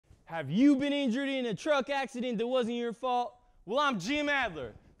Have you been injured in a truck accident that wasn't your fault? Well, I'm Jim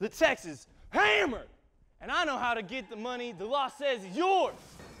Adler, the Texas Hammer, and I know how to get the money the law says is yours.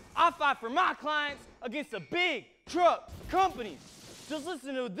 I fight for my clients against the big truck companies. Just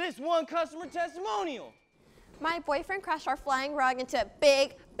listen to this one customer testimonial. My boyfriend crashed our flying rug into a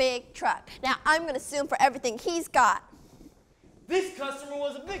big truck. Now I'm gonna sue him for everything he's got. This customer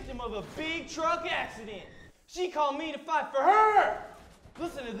was a victim of a big truck accident. She called me to fight for her.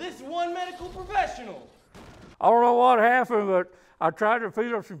 Listen to this one medical professional. I don't know what happened, but I tried to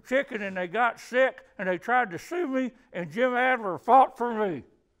feed them some chicken and they got sick and they tried to sue me and Jim Adler fought for me.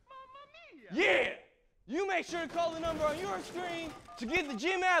 Yeah! You make sure to call the number on your screen to get the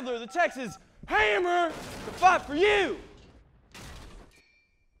Jim Adler, the Texas Hammer, to fight for you.